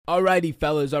Alrighty,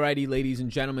 fellas, alrighty, ladies and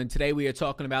gentlemen. Today we are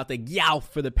talking about the Yalf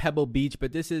for the Pebble Beach,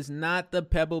 but this is not the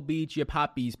Pebble Beach, your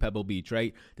poppy's Pebble Beach,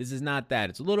 right? This is not that.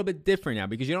 It's a little bit different now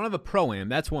because you don't have a Pro-Am.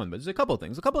 That's one, but there's a couple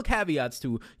things, a couple of caveats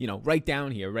to, write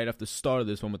down here right off the start of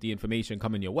this one with the information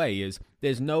coming your way is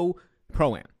there's no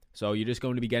Pro-Am. So you're just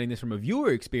going to be getting this from a viewer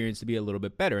experience to be a little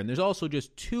bit better. And there's also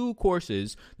just two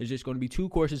courses. There's just going to be two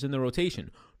courses in the rotation.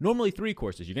 Normally three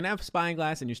courses. You're going to have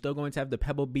Spyglass and you're still going to have the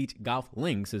Pebble Beach Golf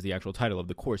Links is the actual title of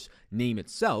the course name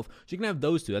itself. So you can have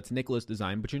those two. That's Nicholas'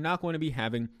 design. But you're not going to be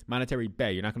having Monterey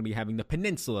Bay. You're not going to be having the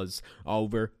peninsulas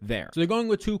over there. So they're going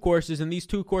with two courses. And these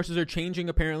two courses are changing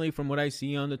apparently from what I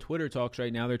see on the Twitter talks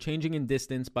right now. They're changing in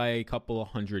distance by a couple of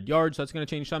 100 yards. So that's going to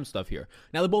change some stuff here.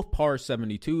 Now they're both par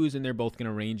 72s and they're both going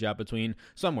to range out between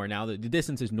somewhere. Now the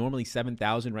distance is normally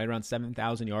 7,000, right around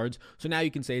 7,000 yards. So now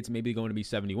you can say it's maybe going to be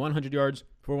 7,100 yards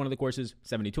for one of the courses,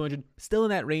 7,200. Still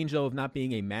in that range though of not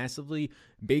being a massively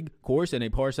big course, and a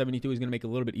par 72 is going to make it a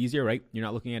little bit easier, right? You're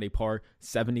not looking at a par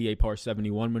 70, a par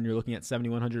 71 when you're looking at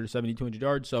 7,100 or 7,200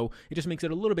 yards. So it just makes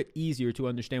it a little bit easier to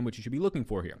understand what you should be looking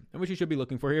for here. And what you should be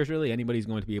looking for here is really anybody's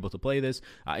going to be able to play this.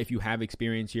 If you have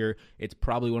experience here, it's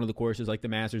probably one of the courses like the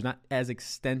Masters, not as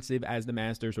extensive as the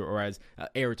Masters or as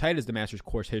airtight as the Masters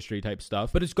course history type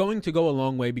stuff, but it's going to go a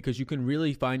long way because you can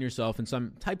really find yourself in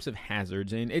some types of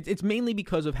hazards. And it's mainly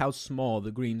because of how small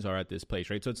the greens are at this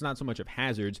place, right? So it's not so much of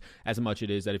hazards as much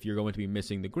it is that if you're going to be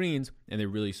missing the greens and they're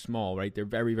really small, right? They're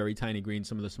very, very tiny greens,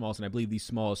 some of the smallest, and I believe the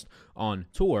smallest on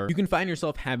tour, you can find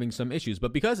yourself having some issues.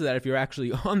 But because of that, if you're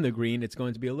actually on the green, it's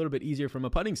going to be a little bit easier from a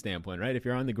putting standpoint, right? If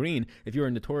you're on the green, if you're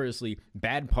a notoriously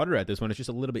bad putter at this one, it's just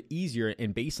a little bit easier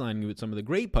in baselining with some of the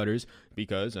great putters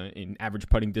because in average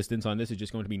putting distance on this is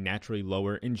just going to be naturally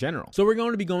lower in general. So we're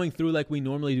going to be going through like we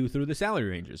normally do through the salary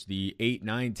ranges, the 8,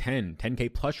 9, 10,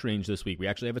 10K plus range this week. We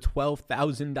actually have a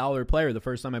 $12,000 player, the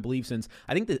first time I believe since,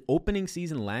 I think the opening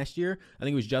season last year, I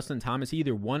think it was Justin Thomas. He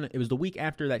either won, it was the week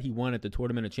after that he won at the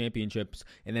Tournament of Championships,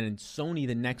 and then in Sony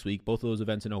the next week, both of those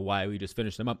events in Hawaii, we just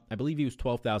finished them up. I believe he was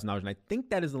 $12,000, and I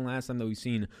think that is the last time that we've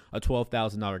seen a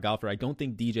 $12,000 golfer. I don't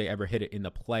think DJ ever hit it in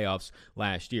the playoffs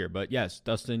last year, but yes,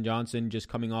 Dustin Johnson just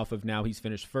coming off of now, he's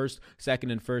finished first, second,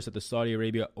 and first at the Saudi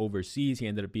Arabia Overseas. He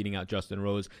ended up beating out Justin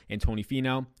Rose and Tony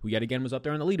Finau, who yet again was up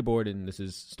there on the leaderboard, and this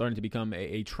is starting to become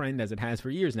a trend as it has for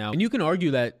years now. And you can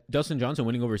argue that Dustin Johnson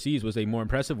winning overseas was a more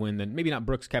impressive win than maybe not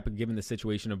Brooks Koepka, given the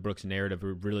situation of Brooks' narrative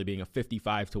of really being a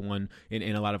 55-1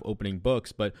 in a lot of opening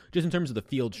books, but just in terms of the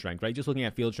field strength, right? Just looking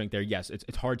at field strength there, yes,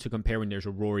 it's hard to compare when there's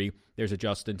a Rory, there's a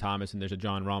Justin Thomas, and there's a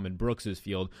Jon Rahm in Brooks'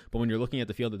 field, but when you're looking at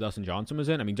the field that Dustin Johnson was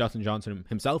in, I mean, Dustin Johnson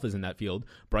himself is in that field,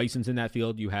 Bryson's in that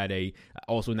field, you had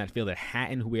also in that field at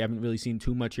Hatton, who we haven't really seen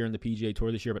too much here in the PGA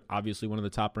Tour this year, but obviously one of the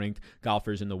top-ranked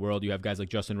golfers in the world. You have guys like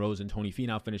Justin Rose and Tony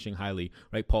Finau finishing highly,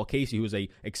 right? Paul Casey, who was a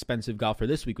expensive golfer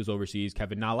this week, was overseas.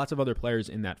 Kevin Na, lots of other players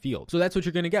in that field. So that's what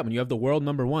you're going to get when you have the world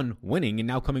number one winning and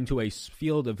now coming to a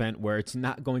field event where it's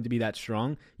not going to be that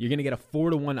strong. You're going to get a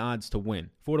 4-1 odds to win.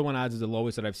 4-1 odds is the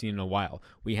lowest that I've seen in a while.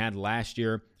 We had last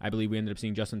year, I believe we ended up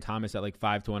seeing Justin Thomas at like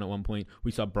 5-1 at one point.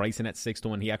 We saw Bryson at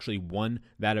 6-1. He actually won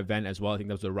that event as well. I think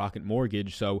that was the Rocket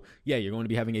Mortgage. So yeah, you're going to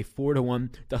be having a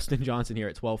 4-1 Dustin Johnson here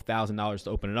at $12,000 to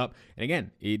open it up. And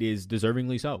again, it is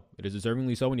deservingly so. It is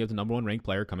deservingly so when you have the number one ranked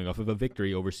player coming off of a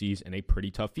victory overseas in a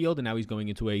pretty tough field. And now he's going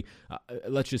into a,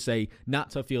 let's just say, not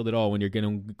tough field at all when you're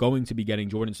going to be getting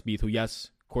Jordan Spieth, who,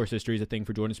 yes, course history is a thing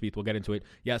for Jordan Spieth. We'll get into it.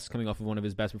 Yes, coming off of one of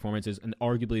his best performances, and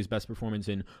arguably his best performance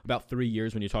in about 3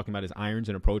 years when you're talking about his irons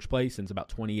and approach play since about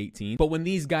 2018. But when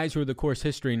these guys who are the course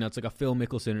history nuts, like a Phil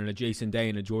Mickelson and a Jason Day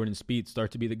and a Jordan Spieth,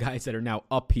 start to be the guys that are now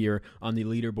up here on the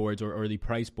leaderboards or the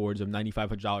price boards of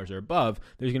 $9,500 or above,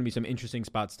 there's going to be some interesting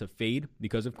spots to fade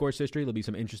because of course history. There'll be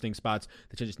some interesting spots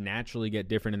that should just naturally get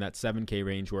different in that 7K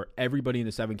range where everybody in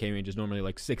the 7K range is normally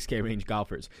like 6K range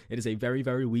golfers. It is a very,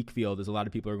 very weak field as a lot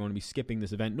of people are going to be skipping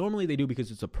this event. Normally they do because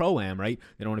it's a Pro-Am, right?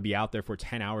 They don't want to be out there for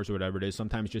 10 hours or whatever it is.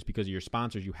 Sometimes just because of your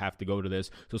sponsors, you have to go to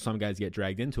this. So some guys get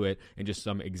dragged into it and just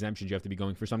some exemptions you have to be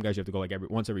going for. Some guys you have to go like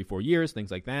once every 4 years, things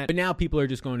like that. But now people are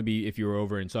just going to be, if you're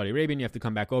over in Saudi Arabia and you have to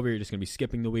come back over, you're just going to be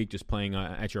skipping the week, just playing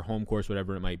at your home course,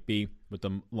 whatever it might be with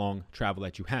the long travel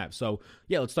that you have. So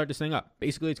yeah, let's start this thing up.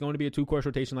 Basically, it's going to be a 2-course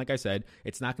rotation. Like I said,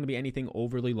 it's not going to be anything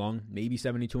overly long, maybe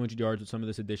 7,200 yards with some of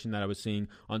this addition that I was seeing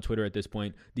on Twitter at this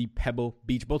point. The Pebble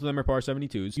Beach, both of them are par 72s.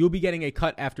 22s. You'll be getting a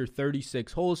cut after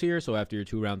 36 holes here. So after your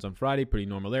 2 rounds on Friday, pretty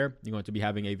normal there. You're going to be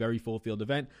having a very full field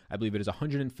event. I believe it is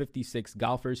 156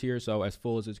 golfers here, so as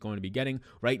full as it's going to be getting.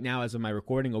 Right now, as of my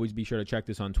recording, always be sure to check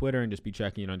this on Twitter and just be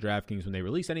checking it on DraftKings when they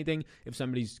release anything. If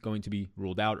somebody's going to be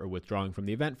ruled out or withdrawing from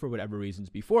the event for whatever reasons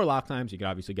before lock times, you can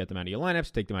obviously get them out of your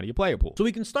lineups, take them out of your player pool. So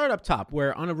we can start up top,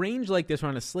 where on a range like this or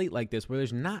on a slate like this, where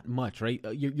there's not much, right?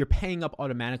 You're paying up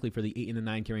automatically for the 8 and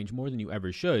the 9K range more than you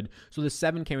ever should. So the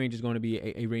 7K range is going to be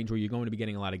a range where you're going to be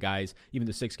getting a lot of guys, even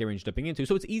the 6K range dipping into.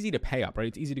 So it's easy to pay up, right?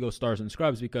 It's easy to go stars and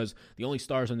scrubs because the only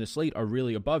stars on this slate are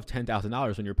really above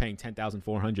 $10,000 when you're paying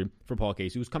 $10,400 for Paul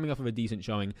Casey, who's coming off of a decent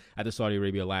showing at the Saudi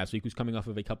Arabia last week, who's coming off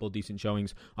of a couple of decent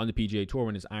showings on the PGA Tour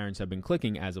when his irons have been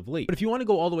clicking as of late. But if you want to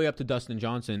go all the way up to Dustin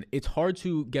Johnson, it's hard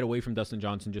to get away from Dustin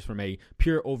Johnson just from a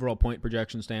pure overall point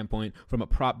projection standpoint, from a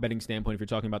prop betting standpoint. If you're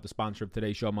talking about the sponsor of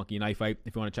today's show, Monkey Knife Fight,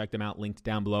 if you want to check them out, linked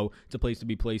down below. It's a place to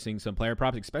be placing some player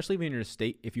props, especially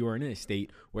if you are in a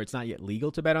state where it's not yet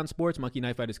legal to bet on sports. Monkey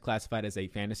Knife Fight is classified as a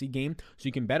fantasy game, so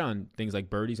you can bet on things like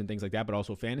birdies and things like that, but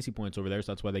also fantasy points over there.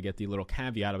 So that's why they get the little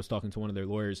caveat. I was talking to one of their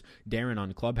lawyers, Darren,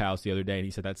 on Clubhouse the other day, and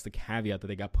he said that's the caveat that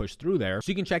they got pushed through there. So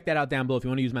you can check that out down below. If you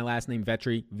want to use my last name,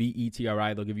 Vetri,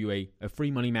 Vetri, they'll give you a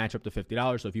free money match up to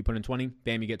 $50. So if you put in 20,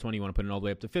 bam, you get 20. You want to put in all the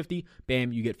way up to 50,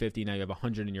 bam, you get 50. Now you have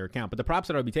 100 in your account. But the props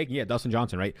that I'll be taking, Dustin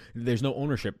Johnson, right? There's no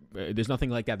ownership. There's nothing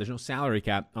like that. There's no salary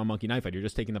cap on Monkey Knife Fight. You're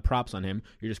just taking the props on him.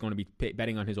 You're just going to be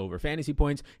betting on his over fantasy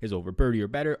points, his over birdie or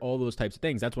better, all those types of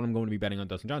things. That's what I'm going to be betting on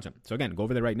Dustin Johnson. So again, go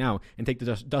over there right now and take the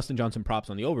Dustin Johnson props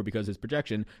on the over because his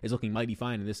projection is looking mighty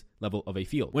fine in this level of a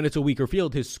field. When it's a weaker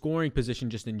field, his scoring position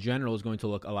just in general is going to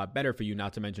look a lot better for you,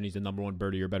 not to mention he's the number 1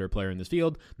 birdie or better player in this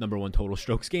field, number 1 total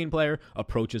strokes gained player,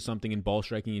 approaches something in ball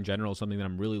striking in general, something that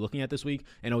I'm really looking at this week.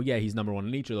 And he's number 1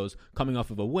 in each of those, coming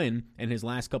off of a win in his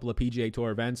last couple of PGA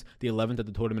Tour events, the 11th at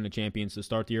the Tournament of Champions to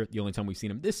start the year, the only time we've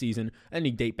seen him this season, and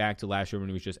he date back to last year when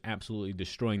he was just absolutely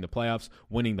destroying the playoffs,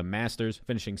 winning the Masters,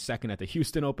 finishing second at the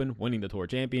Houston Open, winning the Tour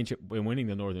Championship, and winning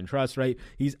the Northern Trust, right?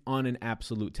 He's on an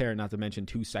absolute tear, not to mention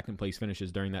 2 second-place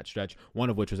finishes during that stretch, one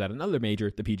of which was at another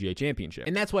major, the PGA Championship.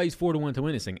 And that's why he's 4-1 to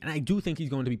win this thing. And I do think he's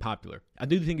going to be popular. I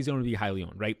do think he's going to be highly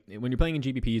owned, right? When you're playing in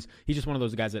GBPs, he's just one of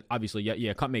those guys that obviously,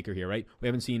 cut maker here, right? We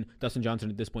haven't seen Dustin Johnson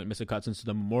at this point miss a cut since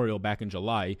the Memorial back in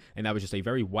July, and that was just a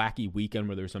very wacky weekend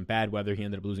where there was some bad weather. He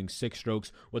ended up losing 6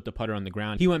 strokes with the putter on the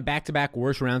ground. He went back-to-back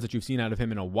worst rounds that you've seen out of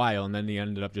him in a while, and then he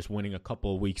ended up just winning a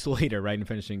couple of weeks later, right, and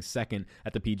finishing second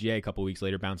at the PGA a couple of weeks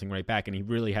later, bouncing right back, and he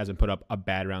really hasn't put up a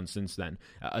bad round since then.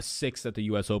 A 6th at the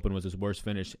U.S. Open was his worst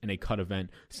finish in a cut event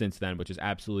since then, which is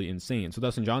absolutely insane. So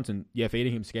Dustin Johnson,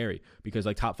 fading him scary, because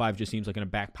like top 5 just seems like in a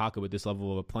back pocket with this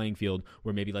level of a playing field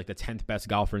where maybe like the 10th best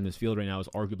golfer in this field right now is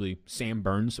arguably Sam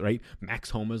Burns, right? Max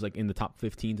Homa's like in the top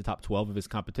 15 to top 12 of his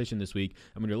competition this week.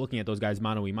 And when you're looking at those guys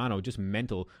mano-a-mano, just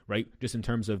mental, right? Just in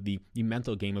terms of the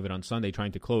mental game of it on Sunday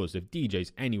trying to close. If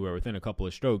DJ's anywhere within a couple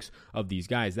of strokes of these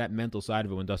guys, that mental side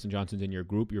of it when Dustin Johnson's in your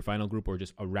group, your final group, or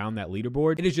just around that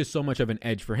leaderboard, it is just so much of an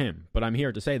edge for him. But I'm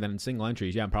here to say that in single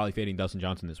entries, I'm probably fading Dustin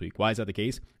Johnson this week. Why is that the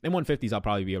case? In 150s, I'll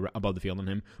probably be above the field on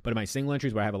him. But in my single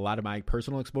entries where I have a lot of my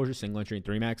personal exposure, single entry and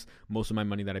 3max, most of my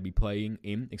money that I'd be playing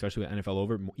in, especially with NFL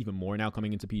over, even more now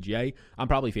coming into PGA, I'm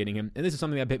probably fading him. And this is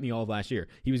something that bit me all of last year.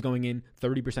 He was going in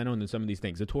 30% owned in some of these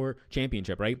things. The Tour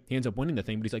Championship, right? He ends up winning the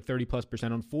thing, but he's like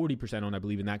 30+% on, 40% on, I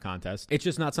believe, in that contest. It's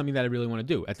just not something that I really want to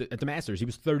do. At the Masters, he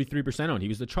was 33% on. He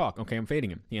was the chalk. Okay, I'm fading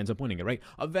him. He ends up winning it, right?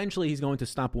 Eventually, he's going to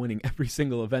stop winning every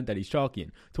single event that he's chalky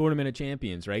in. Tournament of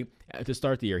Champions, right? To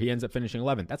start the year, he ends up finishing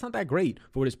 11th. That's not that great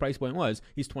for what his price point was.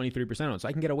 He's 23% on, so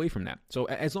I can get away from that. So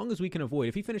as long as we can avoid,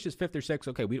 if he finishes 5th or 6th,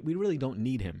 okay, we really don't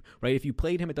need him, right? If you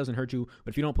played him, it doesn't hurt you,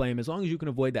 but if you don't play him, as long as you can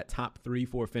avoid that top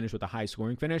 3-4 finish with a high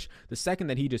scoring finish, the second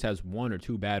that he just has 1 or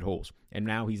 2 bad holes, and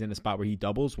now he's in a spot where he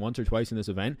doubles once or twice in this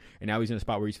event, and now he's in a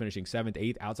spot where he's finishing 7th,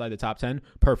 8th, outside the top 10,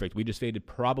 perfect. We just faded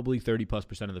probably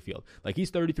 30+% of the field. Like,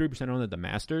 he's 33% on at the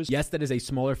Masters. Yes, that is a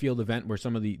smaller field event where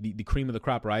some of the cream of the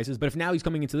crop rises, but if now he's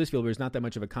coming into this field where there's not that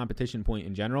much of a competition point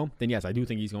in general, then yes, I do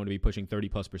think he's going to be pushing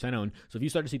 30+% on. So if you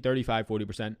start to see 35,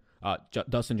 40%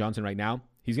 Dustin Johnson right now,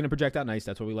 he's going to project out nice.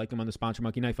 That's why we like him on the sponsor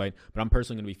Monkey Knife Fight. But I'm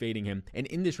personally going to be fading him. And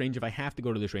in this range, if I have to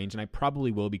go to this range, and I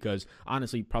probably will because,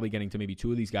 honestly, probably getting to maybe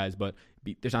 2 of these guys, but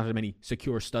there's not that many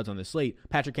secure studs on the slate,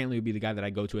 Patrick Cantlay would be the guy that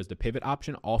I go to as the pivot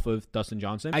option off of Dustin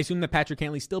Johnson. I assume that Patrick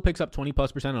Cantlay still picks up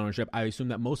 20+% ownership. I assume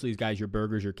that most of these guys, your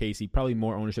Bergers, your Casey, probably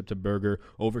more ownership to Berger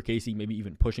over Casey, maybe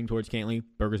even pushing towards Cantlay.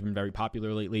 Berger's been very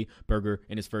popular lately. Berger,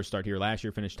 in his first start here last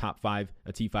year, finished top 5,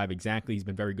 a T5 exactly. He's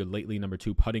been very good lately. Number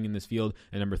 2 putting in this field,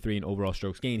 and number 3 in overall strokes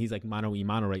strokes gained. He's like mano y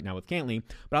mano right now with Cantlay,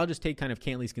 but I'll just take kind of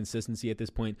Cantley's consistency at this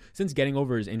point. Since getting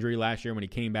over his injury last year, when he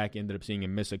came back, you ended up seeing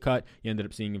him miss a cut. You ended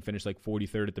up seeing him finish like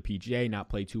 43rd at the PGA, not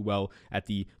play too well at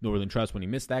the Northern Trust when he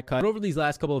missed that cut. But over these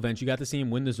last couple of events, you got to see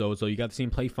him win the Zozo. You got to see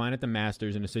him play fine at the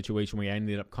Masters in a situation where he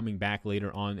ended up coming back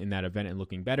later on in that event and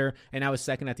looking better. And now was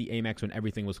second at the Amex when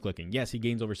everything was clicking. Yes, he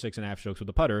gains over 6.5 strokes with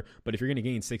the putter, but if you're going to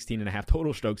gain 16.5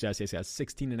 total strokes, yes,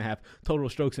 16.5 total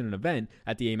strokes in an event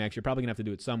at the Amex, you're probably going to have to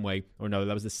do it some way or another.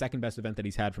 That was the second best event that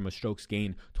he's had from a strokes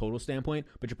gain total standpoint,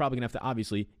 but you're probably going to have to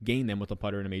obviously gain them with the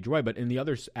putter in a major way. But in the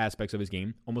other aspects of his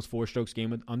game, almost 4 strokes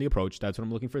gain on the approach. That's what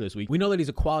I'm looking for this week. We know that he's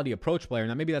a quality approach player.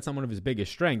 Now, maybe that's not one of his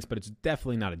biggest strengths, but it's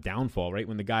definitely not a downfall, right?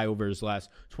 When the guy over his last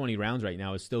 20 rounds right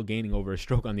now is still gaining over a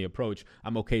stroke on the approach,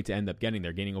 I'm okay to end up getting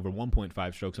there, gaining over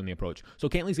 1.5 strokes on the approach. So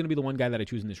Cantlay's going to be the one guy that I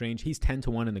choose in this range. He's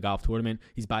 10-1 in the golf tournament.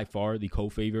 He's by far the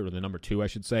co-favorite, or the number 2, I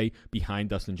should say, behind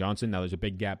Dustin Johnson. Now, there's a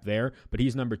big gap there, but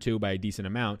he's number 2 by a decent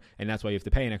amount, and that's why you have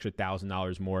to pay an extra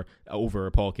 $1,000 more over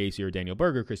Paul Casey or Daniel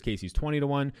Berger. Chris Casey's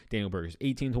 20-1, Daniel Berger's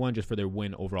 18-1, just for their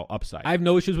win overall upside. I have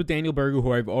no issues with Daniel Berger,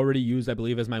 who I've already used, I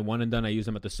believe, as my one and done. I used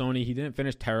him at the Sony. He didn't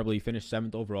finish terribly. He finished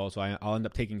 7th overall, so I'll end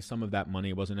up taking some of that money.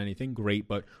 It wasn't anything great,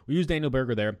 but we used Daniel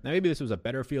Berger there. Now, maybe this was a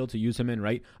better field to use him in,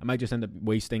 right? I might just end up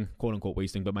wasting, quote unquote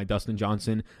wasting, but my Dustin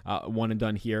Johnson one and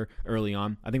done here early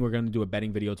on. I think we're going to do a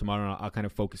betting video tomorrow, and I'll kind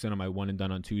of focus in on my one and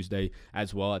done on Tuesday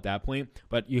as well at that point.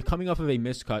 But you're coming off of a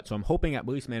miscut, so I'm hoping at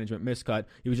Waste Management miscut.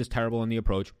 He was just terrible on the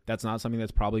approach. That's not something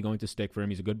that's probably going to stick for him.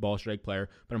 He's a good ball strike player,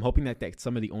 but I'm hoping that gets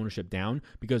some of the ownership down,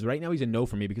 because right now he's a no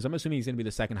for me, because I'm assuming he's going to be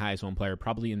the second highest owned player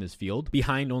probably in this field,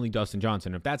 behind only Dustin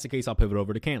Johnson. If that's the case, I'll pivot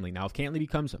over to Cantlay. Now, if Cantlay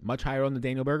becomes much higher on the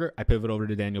Daniel Berger, I pivot over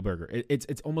to Daniel Berger.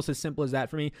 It's almost as simple as that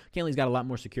for me. Cantlay's got a lot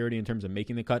more security in terms of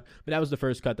making the cut, but that was the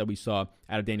first cut that we saw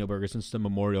out of Daniel Berger since the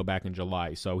Memorial back in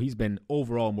July. So he's been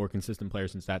overall a more consistent player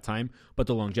since that time, but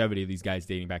the longevity of these guys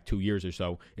dating back 2 years or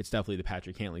so, it's definitely the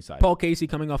Patrick Cantlay side. Paul Casey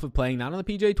coming off of playing not on the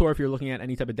PGA Tour, if you're looking at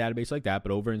any type of database like that,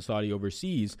 but over in Saudi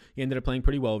overseas, he ended up playing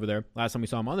pretty well over there. Last time we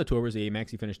saw him on the tour was the Amex.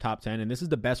 He finished top 10, and this is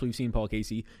the best we've seen Paul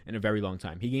Casey in a very long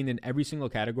time. He gained in every single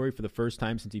category for the first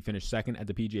time since he finished second at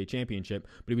the PGA Championship,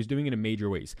 but he was doing it in major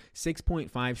ways.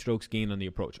 6.5 strokes gained on the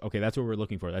approach. Okay, that's what we're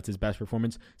looking for. That's his best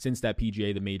performance since that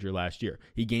PGA, the major last year.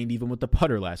 He gained even with the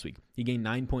putter last week. He gained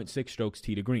 9.6 strokes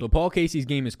tee to green. So Paul Casey's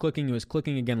game is clicking. It was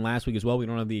clicking again last week as well. We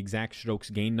don't have the exact strokes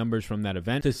gain numbers from that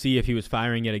event to see if he was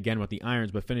firing it again with the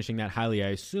irons, but finishing that highly, I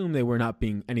assume they were not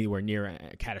being anywhere near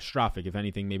catastrophic. If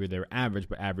anything, maybe they're average,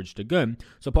 but average to good.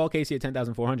 So Paul Casey at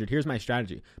 10,400. Here's my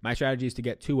strategy. My strategy is to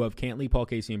get 2 of Cantlay, Paul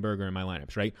Casey, and Berger in my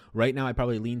lineups, right? Right now, I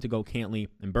probably lean to go Cantlay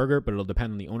and Berger, but it'll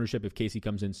depend on the ownership. If Casey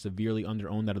comes in severely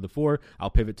under-owned out of the 4, I'll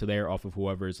pivot to there off of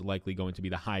whoever is likely going to be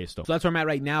the highest owned. So that's where I'm at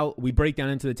right now. We break down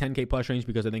into the 10K plus range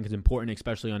because I think it's important,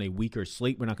 especially on a weaker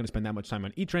slate. We're not going to spend that much time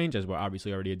on each range, as we're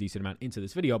obviously already a decent amount into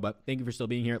this video, but thank you for still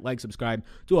being here. Like, subscribe,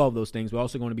 do all of those things. We're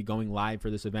also going to be going live for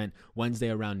this event Wednesday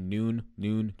around noon,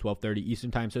 12:30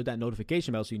 Eastern time. So hit that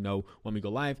notification bell so you know when we go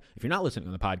live. If you're not listening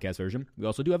on the podcast version, we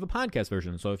also do have a podcast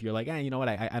version. So if you're like, you know what,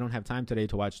 I don't have time today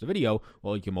to watch the video,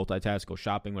 well, you can multitask, go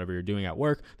shopping, whatever you're doing at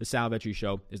work. The Sal Vetri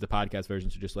Show is the podcast version,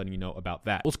 so just letting you know about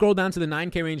that. We'll scroll down to the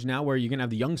 9K range now, where you're going to have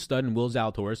the young stud and Will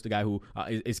Zalatoris, the guy who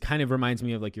is kind of reminds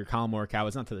me of like your Colin Morikawa.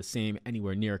 It's not to the same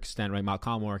anywhere near extent, right?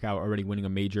 Colin Morikawa already winning a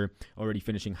major, already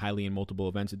finishing highly in multiple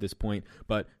events at this point,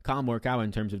 but Colin Morikawa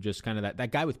in terms of just kind of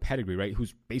that guy with pedigree, right?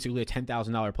 Who's basically a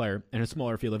 $10,000 player in a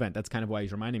smaller field event. That's kind of why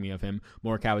he's reminding me of him.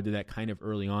 Morikawa did that kind of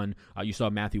early on. You saw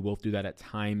Matthew Wolff do that at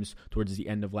times towards the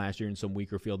end of last year in some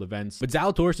weaker field events. But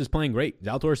Zalatoris is playing great.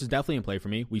 Zalatoris is definitely in play for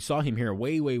me. We saw him here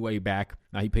way back.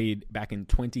 He paid back in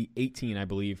 2018, I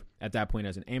believe, at that point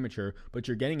as an amateur, but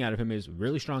you're getting out of him is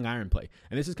really strong iron play.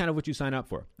 And this is kind of what you sign up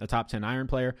for. A top 10 iron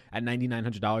player at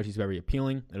 $9,900. He's very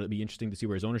appealing. It'll be interesting to see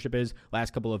where his ownership is.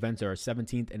 Last couple events, there are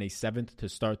 17th and a 7th to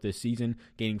start this season,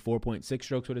 gaining 4.6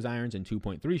 strokes with his irons and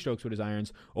 2.3 strokes with his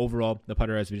irons. Overall, the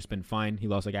putter has just been fine. He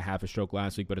lost like a half a stroke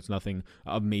last week, but it's nothing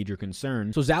of major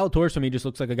concern. So Zalatoris for me just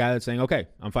looks like a guy that's saying, okay,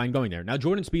 I'm fine going there. Now,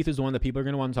 Jordan Spieth is the one that people are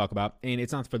going to want to talk about, and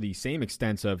it's not for the same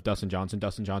extent of Dustin Johnson.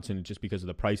 Dustin Johnson, just because of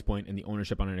the price point and the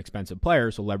ownership on an expensive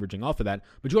player, so leveraging off of that.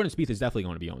 But Jordan Spieth is definitely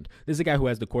going to be owned. This is a guy who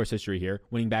has the course history here,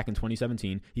 winning back in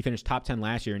 2017. He finished top 10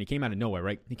 last year, and he came out of nowhere,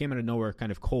 right? He came out of nowhere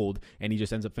kind of cold, and he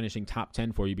just ends up finishing top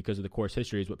 10 for you because of the course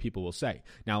history is what people will say.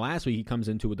 Now, last week, he comes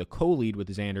into with a co-lead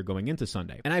with Xander going into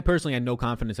Sunday. And I personally had no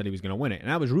confidence that he was going to win it.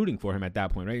 And I was rooting for him at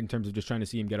that point, right? In terms of just trying to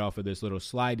see him get off of this little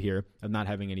slide here of not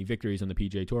having any victories on the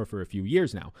PGA Tour for a few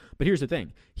years now. But here's the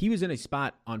thing. He was in a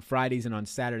spot on Fridays and on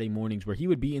Saturday mornings where he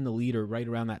would be in the leader right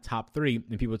around that top 3,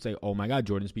 and people would say, oh my God,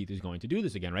 Jordan Spieth is going to do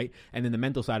this again, right? And then the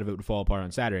mental side of it would fall apart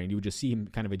on Saturday, and you would just see him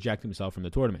kind of eject himself from the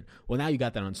tournament. Well, now you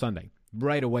got that on Sunday.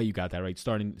 Right away, you got that, right?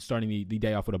 Starting the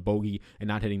day off with a bogey and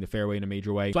not hitting the fairway in a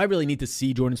major way. So I really need to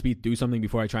see Jordan Spieth do something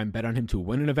before I try and bet on him to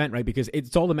win an event, right? Because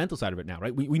it's all the mental side of it now,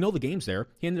 right? We know the game's there.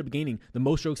 He ended up gaining the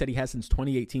most strokes that he has since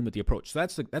 2018 with the approach. So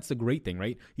that's the great thing,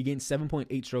 right? He gained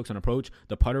 7.8 strokes on approach.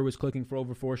 The putter was clicking for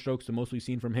over 4 strokes, the most we've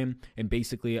seen from him in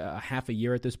basically a half a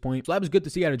year at this point. So that was good to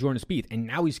see out of Jordan Spieth. And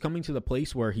now he's coming to the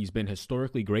place where he's been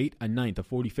historically great, a 9th, a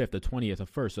 45th, a 20th, a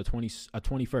 1st, a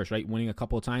 21st, right? Winning a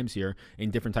couple of times here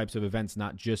in different types of events,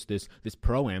 not just this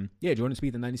Pro-Am. Yeah, Jordan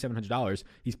Spieth at $9,700,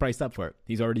 he's priced up for it.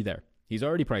 He's already there. He's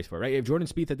already priced for it, right? If Jordan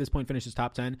Spieth at this point finishes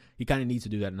top 10, he kind of needs to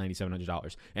do that at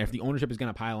 $9,700. And if the ownership is going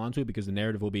to pile onto it, because the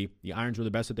narrative will be the irons were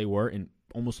the best that they were in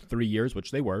almost 3 years,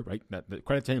 which they were, right?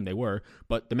 Credit to him, they were,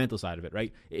 but the mental side of it,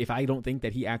 right? If I don't think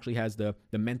that he actually has the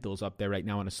mentals up there right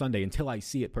now on a Sunday, until I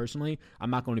see it personally, I'm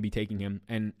not going to be taking him,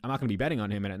 and I'm not going to be betting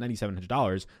on him. And at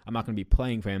 $9,700, I'm not going to be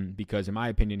playing for him because, in my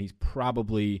opinion, he's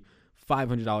probably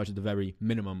 $500 at the very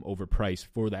minimum overpriced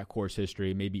for that course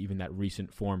history, maybe even that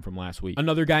recent form from last week.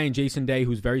 Another guy in Jason Day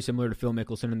who's very similar to Phil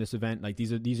Mickelson in this event. Like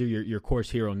these are your course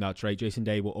hero nuts, right? Jason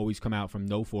Day will always come out from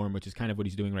no form, which is kind of what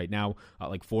he's doing right now.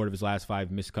 Like 4 of his last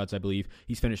 5 missed cuts, I believe.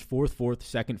 He's finished 4th,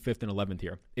 2nd, 5th, and 11th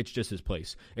here. It's just his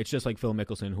place. It's just like Phil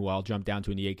Mickelson, who I'll jump down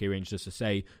to in the 8K range just to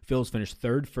say Phil's finished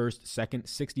 3rd, 1st, 2nd,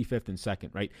 65th, and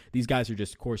 2nd, right? These guys are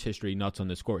just course history nuts on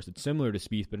this course. It's similar to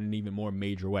Spieth, but in an even more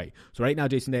major way. So right now,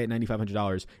 Jason Day at $9,500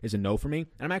 is a no for me, and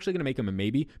I'm actually going to make him a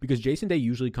maybe because Jason Day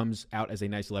usually comes out as a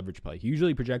nice leverage play. He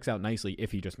usually projects out nicely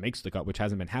if he just makes the cut, which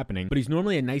hasn't been happening, but he's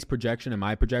normally a nice projection in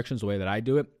my projections, the way that I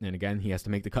do it. And again, he has to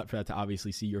make the cut for that to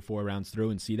obviously see your 4 rounds through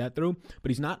and see that through,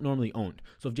 but he's not normally owned.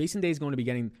 So if Jason Day is going to be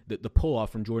getting the pull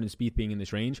off from Jordan Spieth being in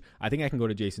this range, I think I can go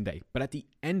to Jason Day. But at the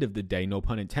end of the day, no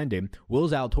pun intended, Will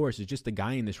Zalatoris is just the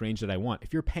guy in this range that I want.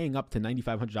 If you're paying up to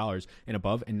 $9,500 and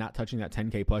above and not touching that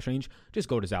 10K plus range, just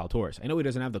go to Zalatoris. I know he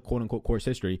doesn't have the quote unquote course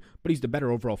history, but he's the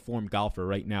better overall formed golfer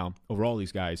right now over all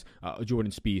these guys.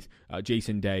 Jordan Spieth,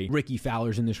 Jason Day, Ricky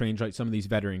Fowler's in this range, right? Some of these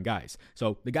veteran guys.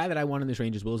 So the guy that I want in this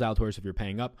range is Will Zalatoris if you're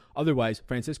paying up. Otherwise,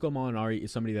 Francisco Molinari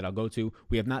is somebody that I'll go to.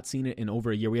 We have not seen it in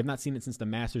over a year. We have not seen it since the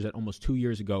Masters at almost 2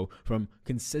 years ago from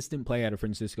consistent play out of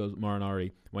Francisco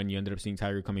Molinari when you ended up seeing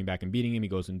Tiger coming back and beating him. He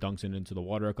goes and dunks it into the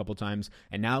water a couple times,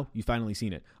 and now you've finally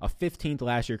seen it. A 15th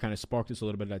last year kind of sparked us a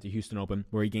little bit at the Houston Open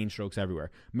where he gained strokes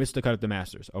everywhere. Missed the cut at the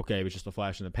Masters. Okay, it was just a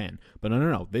flash in the pan. But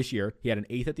no. This year, he had an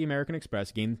 8th at the American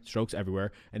Express, gained strokes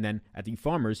everywhere, and then at the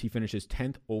Farmers, he finishes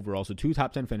 10th overall, so 2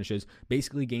 top 10 finishes,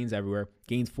 basically gains everywhere,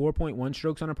 gains 4.1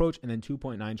 strokes on approach, and then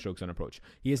 2.9 strokes on approach.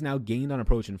 He has now gained on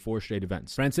approach in 4 straight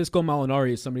events. Francisco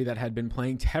Molinari is somebody that had been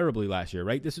playing terribly last year,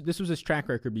 right? This was his track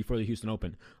record before the Houston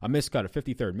Open. A miscut, a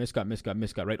 53rd,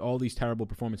 miscut, right? All these terrible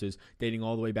performances dating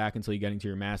all the way back until you get into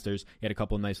your Masters. He had a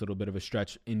couple of nice little bit of a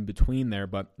stretch in between there,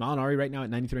 but Molinari right now at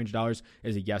 $9,300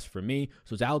 is a yes for me.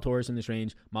 So Zalatoris in this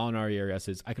range, Molinari are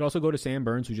yeses. I could also go to Sam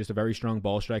Burns, who's just a very strong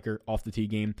ball striker off the tee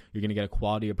game. You're going to get a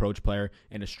quality approach player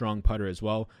and a strong putter as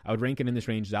well. I would rank it in this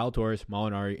range, Zalatoris,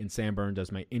 Molinari, and Sam Burns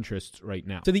as my interests right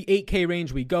now. To the 8K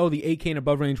range we go. The 8K and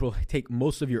above range will take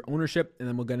most of your ownership, and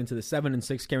then we'll get into the 7 and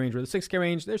 6K range, where the 6K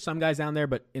range, there's some guys down there,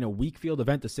 but in a weak field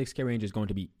event, the 6K range is going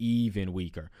to be even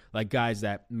weaker. Like guys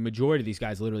that, majority of these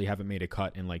guys literally haven't made a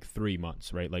cut in like 3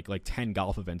 months, right? Like 10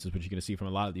 golf events is what you're going to see from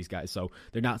a lot of these guys. So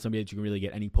they're not somebody that you can really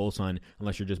get any pulse on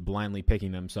unless you're just blindly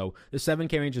picking them. So the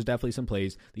 7K range is definitely some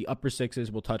plays. The upper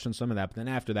 6s, we'll touch on some of that, but then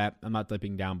after that, I'm not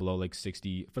dipping down below like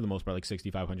 60, for the most part, like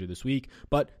 6,500 this week.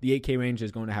 But the 8K range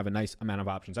is going to have a nice amount of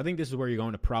options. I think this is where you're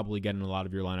going to probably get in a lot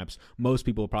of your lineups. Most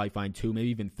people will probably find 2, maybe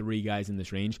even 3 guys in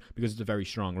this range because it's a very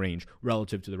strong range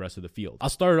relative to the rest of the field. I'll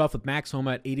start it off with Max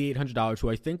Homa at $8,800, who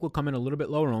I think will come in a little bit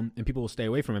lower on, and people will stay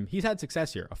away from him. He's had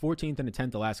success here, a 14th and a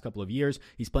 10th the last couple of years.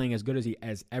 He's playing as good as he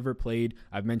has ever played.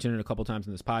 I've mentioned it a couple times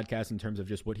in this podcast in terms of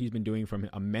just what he's been doing from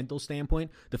a mental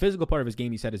standpoint. The physical part of his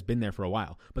game, he said, has been there for a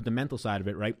while, but the mental side of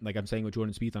it, right? Like I'm saying with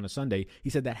Jordan Spieth on a Sunday, he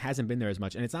said that hasn't been there as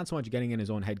much, and it's not so much getting in his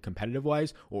own head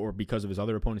competitive-wise or because of his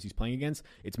other opponents he's playing against.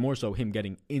 It's more so him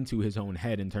getting into his own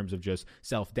head in terms of just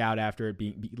self-doubt after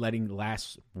it, letting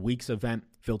last week's event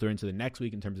filter into the next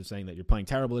week in terms of saying that you're playing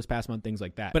terrible this past month, things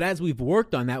like that. But as we've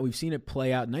worked on that, we've seen it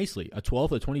play out nicely. A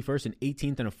 12th, a 21st, an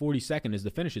 18th, and a 42nd is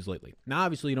the finishes lately. Now,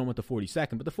 obviously, you don't want the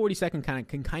 42nd, but the 42nd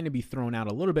can kind of be thrown out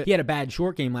a little bit. He had a bad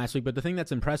short game last week, but the thing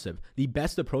that's impressive, the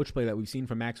best approach play that we've seen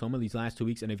from Max Homa these last 2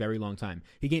 weeks in a very long time.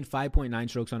 He gained 5.9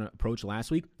 strokes on approach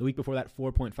last week. The week before that,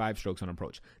 4.5 strokes on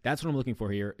approach. That's what I'm looking for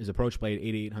here, is approach play at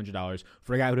 $8,800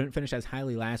 for a guy who didn't finish as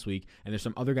highly last week, and there's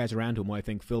some other guys around him who I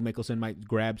think Phil Mickelson might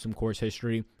grab some course history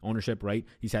history. Ownership, right?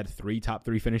 He's had 3 top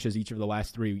 3 finishes each of the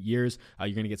last 3 years. You're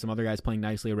going to get some other guys playing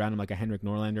nicely around him, like a Henrik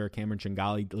Norlander, Cameron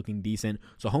Tringali looking decent.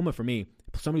 So Homa for me,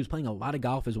 somebody who's playing a lot of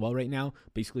golf as well right now,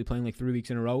 basically playing like 3 weeks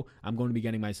in a row, I'm going to be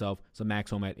getting myself some max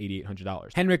Homa at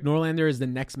 $8,800. Henrik Norlander is the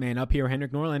next man up here.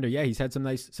 Henrik Norlander, yeah, he's had some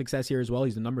nice success here as well.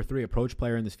 He's the number 3 approach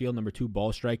player in this field, number 2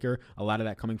 ball striker. A lot of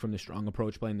that coming from the strong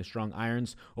approach play and the strong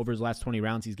irons. Over his last 20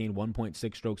 rounds, he's gained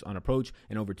 1.6 strokes on approach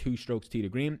and over 2 strokes tee to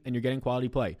green, and you're getting quality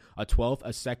play. A 12th, a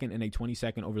 2nd, and a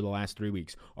 22nd over the last 3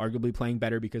 weeks. Arguably playing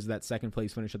better because of that second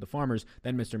place finish at the Farmers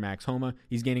than Mr. Max Homa.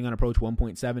 He's gaining on approach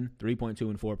 1.7, 3.2,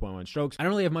 and 4.1 strokes. I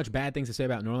don't really have much bad things to say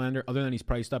about Norlander other than he's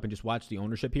priced up, and just watch the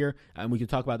ownership here. And we can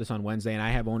talk about this on Wednesday, and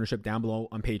I have ownership down below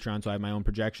on Patreon, so I have my own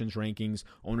projections, rankings,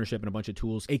 ownership, and a bunch of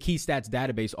tools. A key stats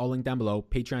database, all linked down below,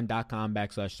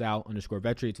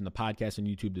 patreon.com/Sal_Vetri. It's in the podcast and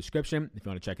YouTube description if you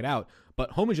want to check it out.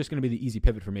 But Homa is just going to be the easy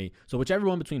pivot for me. So whichever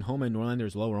one between Homa and Norlander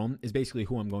is lower owned is basically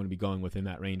who I'm going to be going with in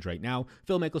that range right now.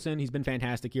 Phil Mickelson, he's been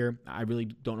fantastic here. I really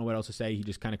don't know what else to say. He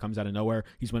just kind of comes out of nowhere.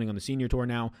 He's winning on the senior tour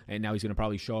now, and now he's going to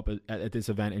probably show up at this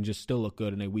event and just still look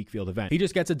good in a weak field event. He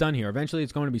just gets it done here. Eventually,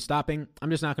 it's going to be stopping.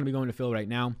 I'm just not going to be going to Phil right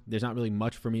now. There's not really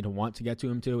much for me to want to get to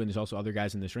him to, and there's also other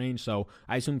guys in this range. So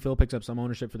I assume Phil picks up some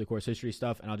ownership for the course history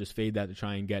stuff, and I'll just fade that to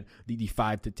try and get the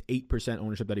 5 to 8%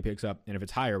 ownership that he picks up. And if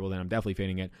it's higher, well, then I'm definitely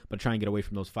fading it. But try and get away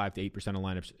from those 5 to 8% of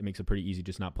lineups. It makes it pretty easy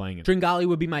just not playing it. Tringali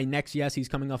would be my next yes. He's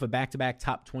coming off a back-to-back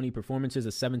top 20 performances, a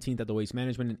 17th at the Waste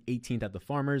Management and 18th at the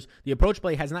Farmers. The approach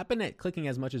play has not been clicking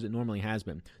as much as it normally has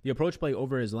been. The approach play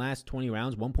over his last 20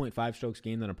 rounds, 1.5 strokes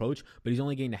gained on approach, but he's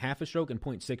only gained a half a stroke and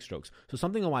 0.6 strokes. So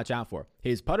something to watch out for.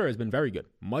 His putter has been very good,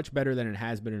 much better than it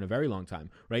has been in a very long time,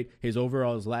 right? His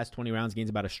overall, his last 20 rounds gains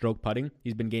about a stroke putting.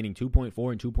 He's been gaining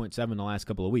 2.4 and 2.7 in the last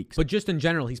couple of weeks. But just in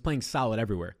general, he's playing solid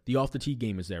everywhere. The off the tee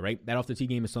game is there, right? That off the tee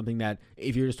game is something that,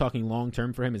 if you're just talking long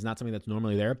term for him, is not something that's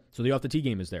normally there. So the off the tee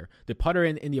game is there. The putter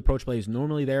in the approach play is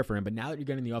normally there for him, but now that you're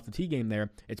getting the off the tee game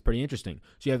there, it's pretty interesting.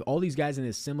 So you have all these guys in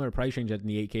this similar price range at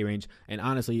the 8K range, and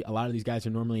honestly, a lot of these guys are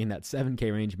normally in that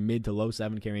 7K range, mid to low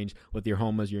 7K range with your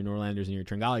Homas, your Norlanders, and your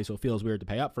Tringali, so it feels weird to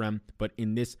pay up for him, but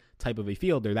in this type of a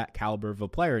field, they're that caliber of a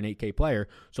player, an 8K player.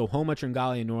 So Homa,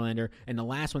 Tringali, and Norlander, and the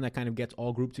last one that kind of gets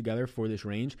all grouped together for this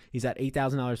range, he's at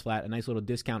 $8,000 flat, a nice little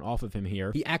discount off of him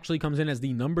here. He actually comes in as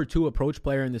the number 2 approach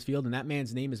player in this field, and that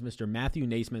man's name is Mr. Matthew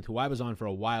Naismith, who I was on for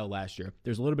a while last year.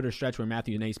 There's a little bit of stretch where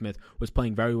Matthew Naismith was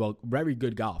playing very well, very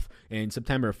good golf. In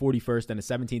September, 41st, and a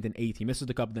 17th and 8th. He misses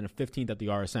the cup, then a 15th at the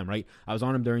RSM, right? I was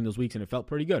on him during those weeks, and it felt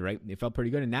pretty good, right? It felt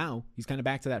pretty good, and now he's kind of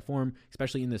back to that form,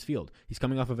 especially in this field. He's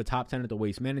coming off of a top 10 at the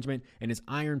Waste Management, and his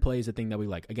iron play is a thing that we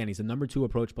like. Again, he's the number 2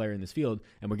 approach player in this field,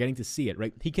 and we're getting to see it,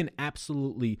 right? He can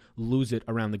absolutely lose it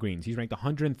around the greens. He's ranked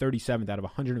 137th out of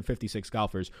 156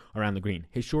 golfers around the green.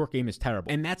 His short game is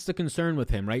terrible, and that's the concern with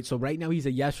him, right? So right now he's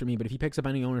a yes for me, but if he picks up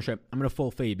any ownership, I'm going to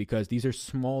full fade because these are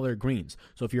smaller greens.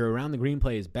 So if your around the green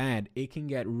play is bad, it can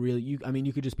get really,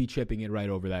 you could just be chipping it right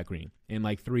over that green in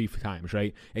like 3 times,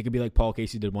 right? It could be like Paul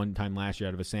Casey did one time last year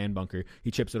out of a sand bunker.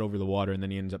 He chips it over the water and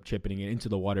then he ends up chipping it into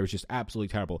the water. It's just absolutely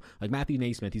terrible. Like Matthew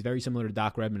Naismith, he's very similar to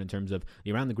Doc Redman in terms of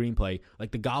the around the green play.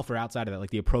 Like the golfer outside of that,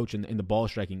 like the approach and the ball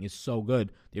striking is so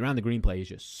good. The around the green play is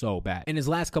just so bad. In his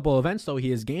last couple of events, though,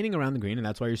 he is gaining around the green, and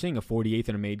that's why you're seeing a 48th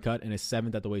in a made cut and a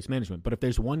 7th at the Waste Management. But if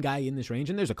there's one guy in this range,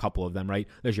 and there's a couple of them, right?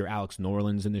 There's your Alex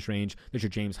Norlands in this range. There's your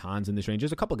James Hans in this range.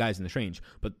 There's a couple guys in this range.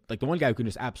 But like the one guy who can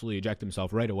just absolutely eject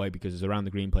himself right away because his around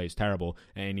the green play is terrible,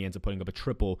 and he ends up putting up a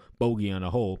triple bogey on a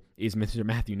hole is Mr.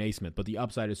 Matthew Naismith. But the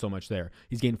upside is so much there.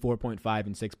 He's gained 4.5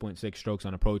 and 6.6 strokes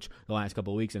on approach the last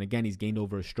couple of weeks. And again, he's gained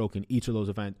over a stroke in each of those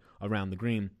events around the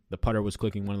green. The putter was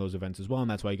clicking one of those events as well, and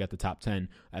that's why he got the top 10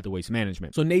 at the Waste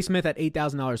Management. So Naismith at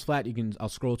 $8,000 flat. I'll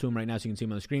scroll to him right now so you can see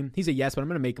him on the screen. He's a yes, but I'm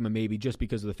going to make him a maybe just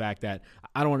because of the fact that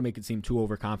I don't want to make it seem too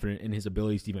overconfident in his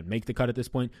abilities to even make the cut at this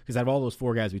point, because out of all those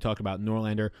 4 guys we talked about,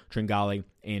 Norlander, Tringali,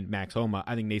 and Max Homa,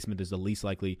 I think Naismith is the least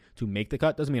likely to make the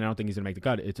cut. Doesn't mean I don't think he's going to make the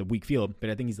cut. It's a weak field, but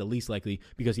I think he's the least likely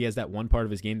because he has that one part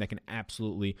of his game that can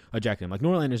absolutely eject him. Like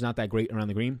Norlander's not that great around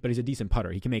the green, but he's a decent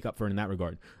putter. He can make up for it in that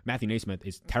regard. Matthew Naismith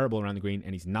is terrible around the green,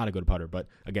 and he's not a good putter. But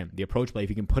again, the approach play, if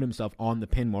he can put himself on the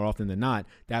pin more often than not,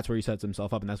 that's where he sets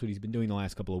himself up, and that's what he's been doing the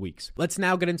last couple of weeks. Let's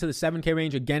now get into the 7K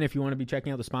range. Again, if you want to be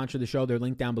checking out the sponsor of the show, they're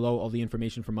linked down below. All the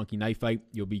information for Monkey Knife Fight.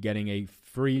 You'll be getting a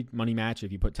free money match.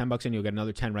 If you put $10 in, you'll get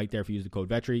another 10 right there if you use the code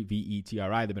VETRI,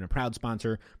 VETRI. They've been a proud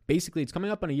sponsor. Basically, it's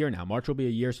coming up on a year now. March will be a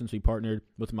year since we partnered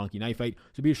with Monkey Knife Fight,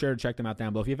 so be sure to check them out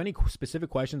down below. If you have any specific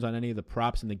questions on any of the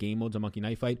props and the game modes on Monkey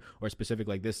Knife Fight, or specific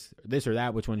like this or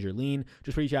that, which one's your lean,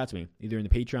 just reach out to me, either in the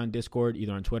Patreon Patreon, Discord,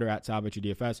 either on Twitter at Salvage or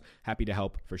DFS. Happy to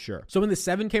help for sure. So in the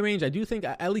 7K range, I do think,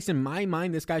 at least in my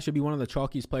mind, this guy should be one of the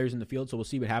chalkiest players in the field. So we'll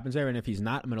see what happens there. And if he's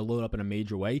not, I'm going to load up in a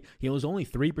major way. He was only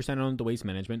 3% owned at the Waste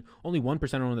Management, only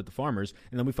 1% owned at the Farmers.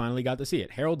 And then we finally got to see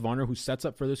it. Harold Varner, who sets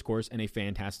up for this course in a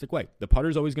fantastic way. The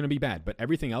putter's always going to be bad, but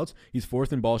everything else, he's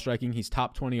 4th in ball striking. He's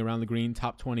top 20 around the green,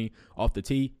 top 20 off the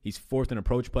tee. He's 4th in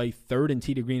approach play, 3rd in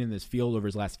tee to green in this field over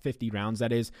his last 50 rounds,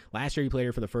 that is. Last year he played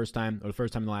here for the first time, or the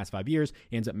first time in the last 5 years.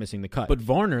 He ends up missing the cut. But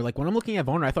Varner, like when I'm looking at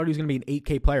Varner, I thought he was going to be an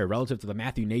 8K player relative to the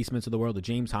Matthew Naismiths of the world, the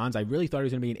James Hans. I really thought he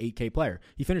was going to be an 8K player.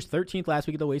 He finished 13th last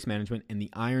week at the Waste Management, and the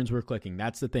irons were clicking.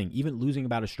 That's the thing. Even losing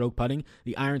about a stroke putting,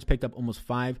 the irons picked up almost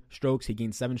 5 strokes. He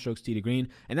gained 7 strokes tee to green,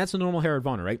 and that's the normal Harold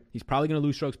Varner, right? He's probably going to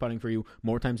lose strokes putting for you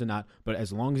more times than not, but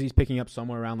as long as he's picking up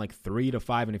somewhere around like 3 to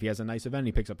 5, and if he has a nice event,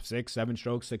 he picks up 6, 7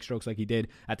 strokes, 6 strokes like he did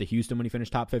at the Houston when he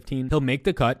finished top 15, he'll make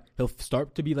the cut. He'll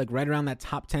start to be like right around that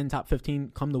top 10, top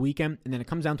 15 come the weekend, and then it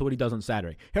comes down to what he does on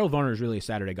Saturday. Harold Varner is really a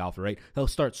Saturday golfer, right? He'll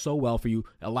start so well for you.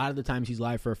 A lot of the times he's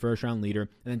live for a first round leader,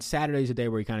 and then Saturday's a day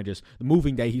where he kind of just, the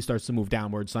moving day, he starts to move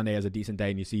downward. Sunday has a decent day,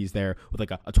 and you see he's there with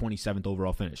like a 27th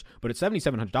overall finish. But at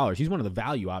 $7,700, he's one of the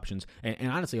value options,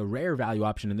 and honestly a rare value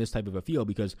option in this type of a field,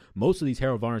 because most of these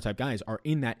Harold Varner type guys are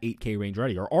in that 8K range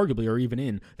already, or arguably are even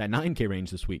in that 9K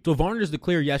range this week. So Varner's the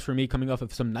clear yes for me, coming off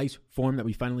of some nice form that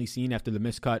we finally seen after the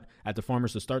miscut at the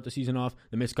Farmers to start the season off.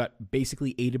 The miscut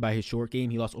basically aided by his short game.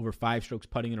 He lost over 5 strokes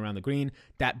putting and around the green.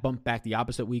 That bumped back the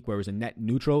opposite week where it was a net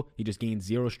neutral. He just gained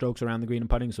 0 strokes around the green and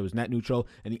putting, so it was net neutral,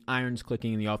 and the irons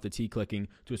clicking and the off the tee clicking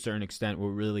to a certain extent what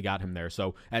really got him there.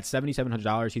 So at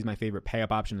 $7,700, he's my favorite pay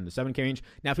up option in the 7K range.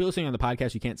 Now, if you're listening on the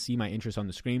podcast, you can't see my interest on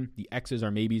the screen. The X's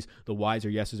are maybes, the Y's are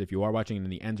yeses if you are watching, and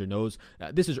then the N's are no's.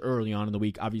 This is early on in the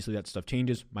week. Obviously, that stuff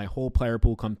changes. My whole player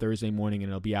pool come Thursday morning, and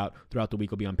it'll be out throughout the week.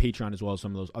 It'll be on Patreon as well as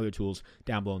some of those other tools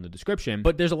down below in the description.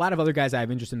 But there's a lot of other guys I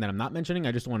have interest in that I'm not mentioning.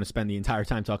 I just want to spend the entire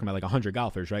time talking about like 100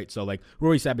 golfers, right? So like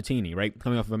Rory Sabatini, right?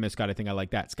 Coming off of a miscut, I think I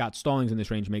like that. Scott Stallings in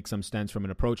this range makes some sense from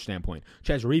an approach standpoint.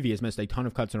 Ches Reavie has missed a ton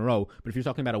of cuts in a row, but if you're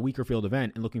talking about a weaker field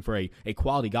event and looking for a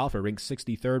quality golfer, ranked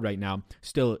 63rd right now,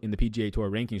 still in the PGA Tour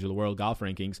rankings or the World Golf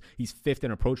rankings, he's 5th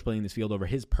in approach play in this field over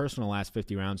his personal last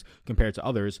 50 rounds compared to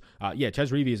others.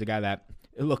 Ches Reavie is a guy that,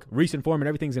 look, recent form and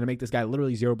everything's going to make this guy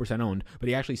literally 0% owned, but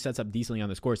he actually sets up decently on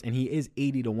this course, and he is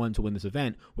 80-1 to win this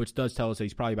event, which does tell us that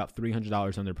he's probably about $300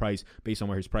 underpriced based on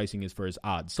where his pricing is for his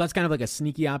odds. So that's kind of like a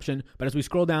sneaky option, but as we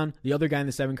scroll down, the other guy in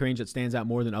the 7K range that stands out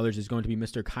more than others is going to be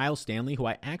Mr. Kyle Stanley, who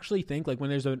I actually think, like when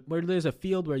there's a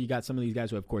field where you got some of these guys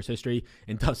who have course history,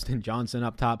 and Dustin Johnson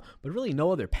up top, but really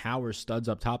no other power studs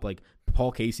up top, like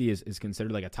Paul Casey is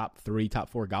considered like a top 3, top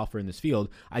 4 golfer in this field.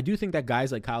 I do think that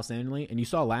guys like Kyle Stanley, and you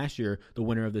saw last year the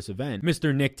winner of this event,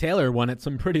 Mr. Nick Taylor, won at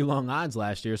some pretty long odds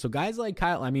last year. So guys like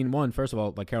Kyle, first of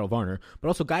all, like Harold Varner, but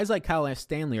also guys like Kyle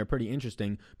Stanley are pretty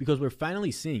interesting because we're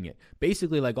finally seeing it.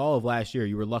 Basically, like all of last year,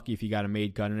 you were lucky if you got a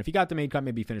made cut, and if you got the made cut,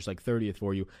 maybe finished like 30th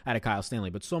for you at a Kyle Stanley,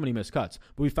 but so many missed cuts.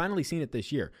 But we've finally seen it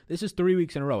this year. This is 3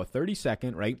 weeks in a row, a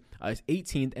 32nd, right?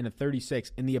 18th and a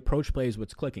 36th, and the approach play is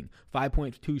what's clicking.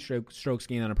 5.2 strokes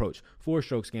gain on approach, 4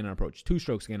 strokes gain on approach, 2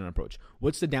 strokes gain on approach.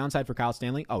 What's the downside for Kyle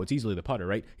Stanley? Oh, it's easily the putter,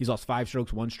 right? He's lost 5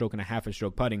 strokes, 1 stroke, and a half a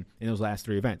stroke putting in those last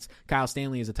 3 events. Kyle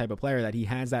Stanley is the type of player that he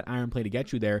has that iron play to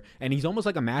get you there, and he's almost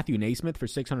like a Matthew Naismith for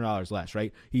 $600 less,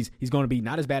 right? He's going to be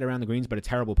not as bad around the greens, but a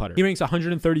terrible putter. He ranks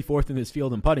 134th in this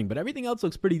field in putting, but everything else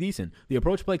looks pretty decent. The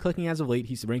approach play clicking as of late,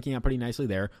 he's ranking out pretty nicely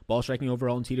there. Ball striking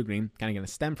overall in tee to green, kind of going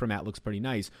to stem from that, looks pretty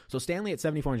nice. So Stanley at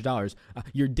 $7,400,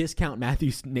 your discount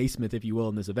Matthew Naismith, if you will,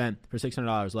 in this event for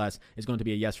 $600 less is going to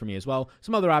be a yes for me as well.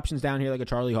 Some other options down here like a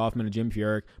Charlie Hoffman, a Jim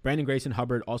Furyk, Brandon Grayson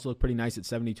Hubbard also look pretty nice at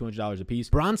 $7,200 a piece.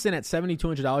 Bronson at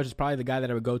 $7,200 is probably the guy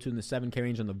that I would go to in the 7K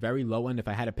range on the very low end if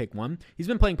I had to pick one. He's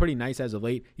been playing pretty nice as of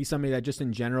late. He's somebody that just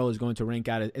in general is going to rank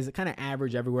out as kind of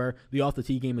average everywhere. The off the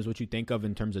tee game is what you think of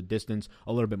in terms of distance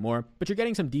a little bit more, but you're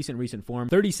getting some decent recent form.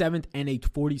 37th and a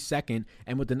 42nd,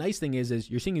 and what the nice thing is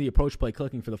you're seeing the approach play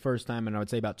clicking for the first time in I would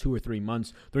say about 2 or 3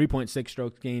 months. 3.6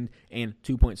 strokes gained and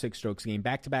 2.6 strokes gained.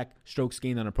 Back-to-back strokes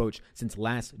gained on approach since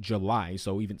last July,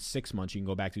 so even 6 months. You can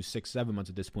go back to 7 months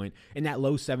at this point. In that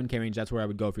low 7K range, that's where I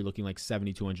would go if you're looking like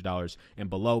 $7,200 and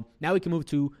below. Now we can move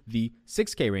to the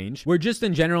 6K range, where just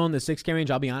in general in the 6K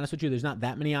range, I'll be honest with you, there's not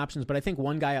that many options, but I think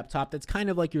one guy up top that's kind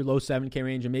of like your low 7K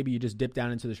range, and maybe you just dip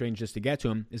down into this range just to get to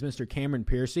him, is Mr. Cameron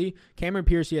Piercy. Cameron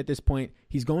Piercy at this point,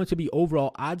 he's going to be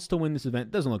overall odds to win this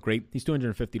event. Doesn't look great. He's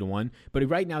 250-1, but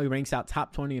right now he ranks out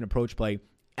top 20 in approach play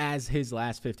as his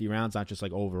last 50 rounds, not just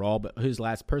like overall, but his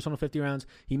last personal 50 rounds.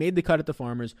 He made the cut at the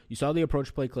Farmers. You saw the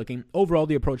approach play clicking. Overall,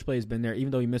 the approach play has been there,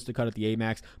 even though he missed the cut at the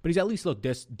AMAX, but he's at least looked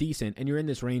decent, and you're in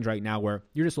this range right now where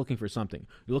you're just looking for something.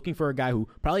 You're looking for a guy who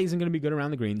probably isn't going to be good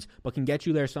around the greens, but can get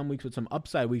you there some weeks with some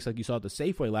upside weeks, like you saw at the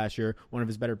Safeway last year, one of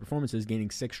his better performances, gaining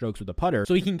 6 strokes with the putter.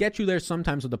 So he can get you there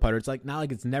sometimes with the putter. It's like not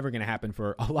like it's never going to happen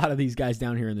for a lot of these guys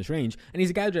down here in this range, and he's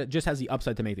a guy that just has the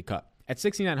upside to make the cut. At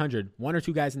 6,900, 1 or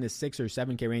 2 guys in this 6 or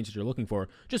 7K range that you're looking for,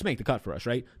 just make the cut for us,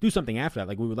 right? Do something after that.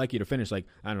 Like, we would like you to finish, like,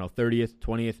 I don't know, 30th,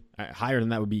 20th, higher than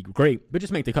that would be great, but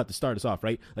just make the cut to start us off,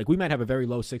 right? Like, we might have a very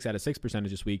low 6 out of 6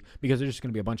 percentage this week because there's just going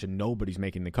to be a bunch of nobodies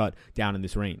making the cut down in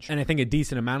this range. And I think a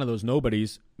decent amount of those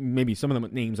nobodies, maybe some of them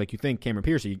with names like you think, Cameron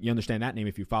Piercy, you understand that name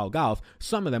if you follow golf.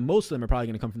 Some of them, most of them are probably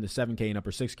going to come from the 7K and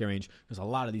upper 6K range because a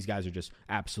lot of these guys are just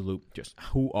absolute, just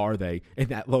who are they in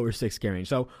that lower 6K range?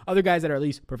 So other guys that are at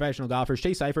least professional golfers,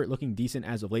 Chase Seifert looking decent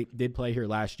as of late, did play here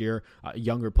last year, a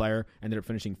younger player, ended up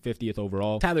finishing 50th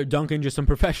overall. Tyler Duncan, just some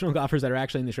professional golfers that are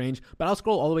actually in this range, but I'll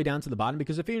scroll all the way down to the bottom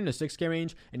because if you're in the 6K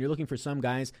range and you're looking for some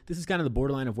guys, this is kind of the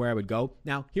borderline of where I would go.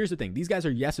 Now, here's the thing. These guys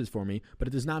are yeses for me, but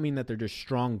it does not mean that they're just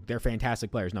strong, they're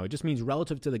fantastic players. No, it just means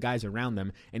relative to the guys around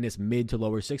them in this mid to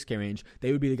lower 6K range,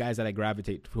 they would be the guys that I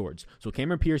gravitate towards. So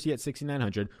Cameron Piercy at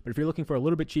 6,900, but if you're looking for a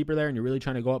little bit cheaper there and you're really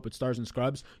trying to go up with stars and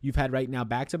scrubs, you've had right now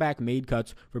back-to-back made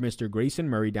cuts for Mr. Grayson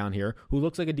Murray down here, who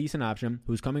looks like a decent option,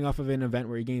 who's coming off of an event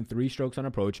where he gained 3 strokes on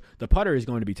approach. The putter is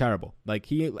going to be terrible. Like,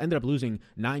 he ended up losing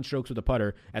 9 strokes with the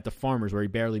putter at the Farmers where he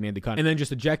barely made the cut, and then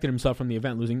just ejected himself from the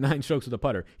event, losing 9 strokes with the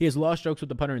putter. He has lost strokes with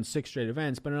the putter in 6 straight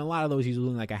events, but in a lot of those, he's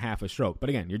losing like a half a stroke. But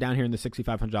again, you're down here in the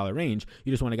 $6,500 range.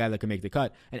 You just want a guy that can make the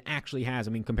cut and actually has,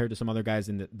 I mean, compared to some other guys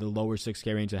in the lower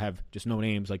 6K range that have just no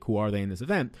names, like who are they in this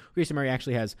event, Grayson Murray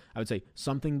actually has, I would say,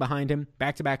 something behind him.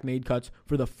 Back-to-back made cuts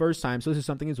for the first time. So this is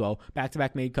something as well.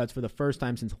 Back-to-back made cuts for the first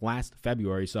time since last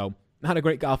February. So not a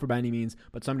great golfer by any means,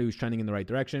 but somebody who's trending in the right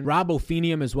direction. Rob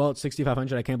Ophenium as well at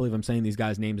 6,500. I can't believe I'm saying these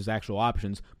guys' names as actual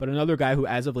options, but another guy who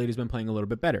as of late has been playing a little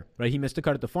bit better, right? He missed a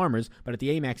cut at the Farmers, but at the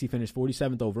AMAX he finished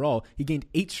 47th overall. He gained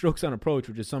 8 strokes on approach,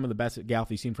 which is some of the best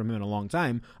golf you've seen from him in a long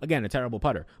time. Again, a terrible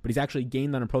putter, but he's actually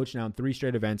gained on approach now in 3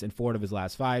 straight events and 4 out of his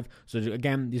last 5. So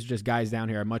again, these are just guys down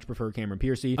here. I much prefer Cameron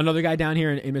Piercy. Another guy down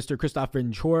here in Mr. Christoph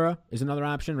Ventura is another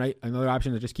option, right? Another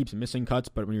option that just keeps missing cuts,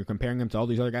 but when you're comparing him to all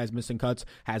these other guys missing cuts,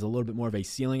 has a little bit more of a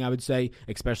ceiling, I would say,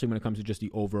 especially when it comes to just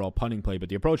the overall putting play. But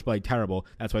the approach play, terrible.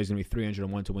 That's why he's going to be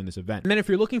 301 to win this event. And then if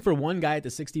you're looking for one guy at the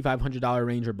 $6,500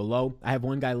 range or below, I have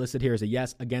one guy listed here as a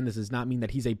yes. Again, this does not mean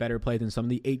that he's a better play than some of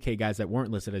the 8K guys that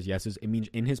weren't listed as yeses. It means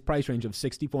in his price range of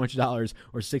 $6,400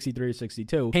 or $63 or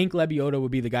 $62, Hank Lebioda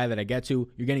would be the guy that I get to.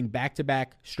 You're getting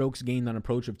back-to-back strokes gained on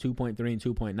approach of 2.3 and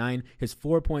 2.9. His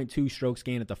 4.2 strokes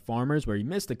gained at the Farmers, where he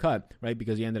missed the cut, right,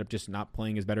 because he ended up just not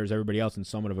playing as better as everybody else in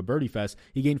somewhat of a birdie fest.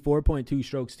 He gained 4.2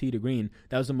 strokes tee to green.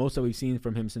 That was the most that we've seen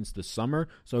from him since the summer.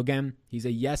 So again, he's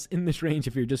a yes in this range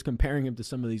if you're just comparing him to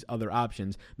some of these other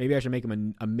options. Maybe I should make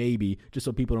him a maybe just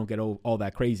so people don't get all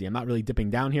that crazy. I'm not really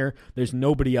dipping down here. There's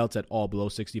nobody else at all below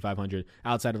 6,500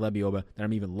 outside of Lebioda that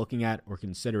I'm even looking at or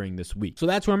considering this week. So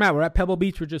that's where I'm at. We're at Pebble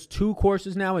Beach for just 2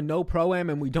 courses now and no Pro-Am,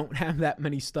 and we don't have that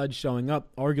many studs showing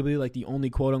up. Arguably, like the only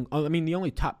the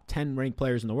only top 10 ranked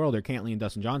players in the world are Cantley and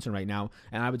Dustin Johnson right now,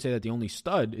 and I would say that the only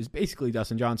stud is basically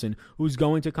Dustin Johnson, who's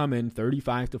going to come in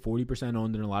 35 to 40%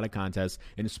 owned in a lot of contests.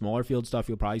 In smaller field stuff,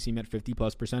 you'll probably see him at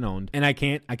 50+% owned. And I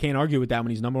can't argue with that when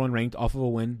he's number 1 ranked off of a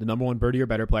win, the number 1 birdie or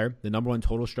better player, the number 1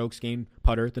 total strokes gained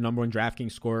putter, the number 1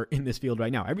 DraftKings scorer in this field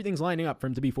right now. Everything's lining up for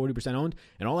him to be 40% owned,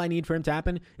 and all I need for him to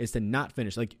happen is to not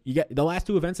finish. Like, you get the last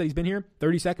 2 events that he's been here,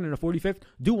 32nd and a 45th,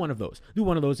 do one of those,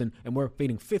 and we're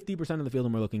fading 50% of the field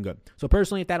and we're looking good. So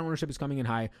personally, if that ownership is coming in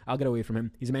high, I'll get away from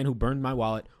him. He's a man who burned my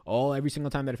wallet every single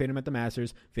time that I faded him at the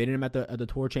Masters, faded him at the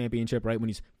Tour Championship, right, when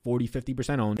he's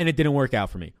 40-50% owned, and it didn't work out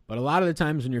for me. But a lot of the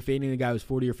times when you're fading the guy who's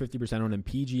 40 or 50% owned in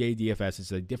PGA DFS,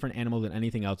 it's a different animal than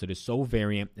anything else. It is so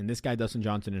variant, and this guy Dustin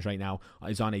Johnson is right now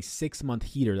is on a 6-month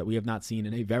heater that we have not seen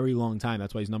in a very long time.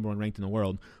 That's why he's number 1 ranked in the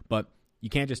world. But you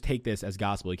can't just take this as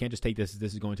gospel. You can't just take this as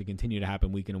this is going to continue to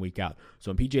happen week in and week out. So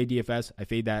in PGA DFS, I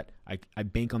fade that. I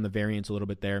bank on the variance a little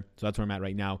bit there. So that's where I'm at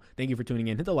right now. Thank you for tuning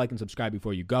in. Hit the like and subscribe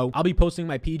before you go. I'll be posting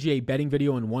my PGA betting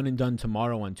video in One and Done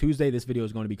tomorrow on Tuesday. This video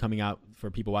is going to be coming out for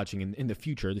people watching in the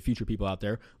future people out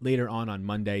there, later on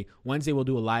Monday. Wednesday, we'll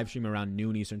do a live stream around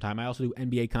noon Eastern time. I also do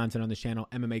NBA content on this channel,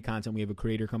 MMA content. We have a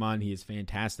creator come on. He is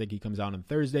fantastic. He comes out on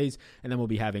Thursdays. And then we'll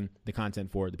be having the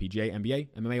content for the PGA, NBA,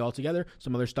 MMA all together.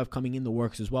 Some other stuff coming in the the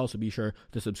works as well, so be sure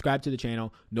to subscribe to the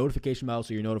channel, notification bell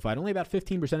so you're notified. Only about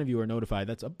 15% of you are notified.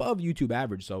 That's above YouTube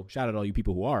average, so shout out to all you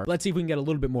people who are. Let's see if we can get a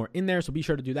little bit more in there, so be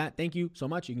sure to do that. Thank you so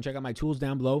much. You can check out my tools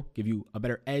down below, give you a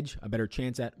better edge, a better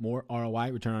chance at more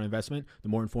ROI, return on investment. The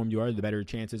more informed you are, the better your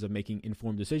chances of making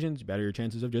informed decisions, the better your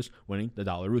chances of just winning the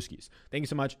dollar Ruskies. Thank you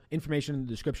so much. Information in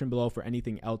the description below for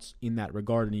anything else in that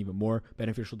regard and even more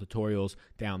beneficial tutorials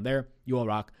down there. You all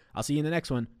rock. I'll see you in the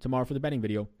next one tomorrow for the betting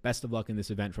video. Best of luck in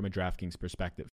this event from a DraftKings perspective.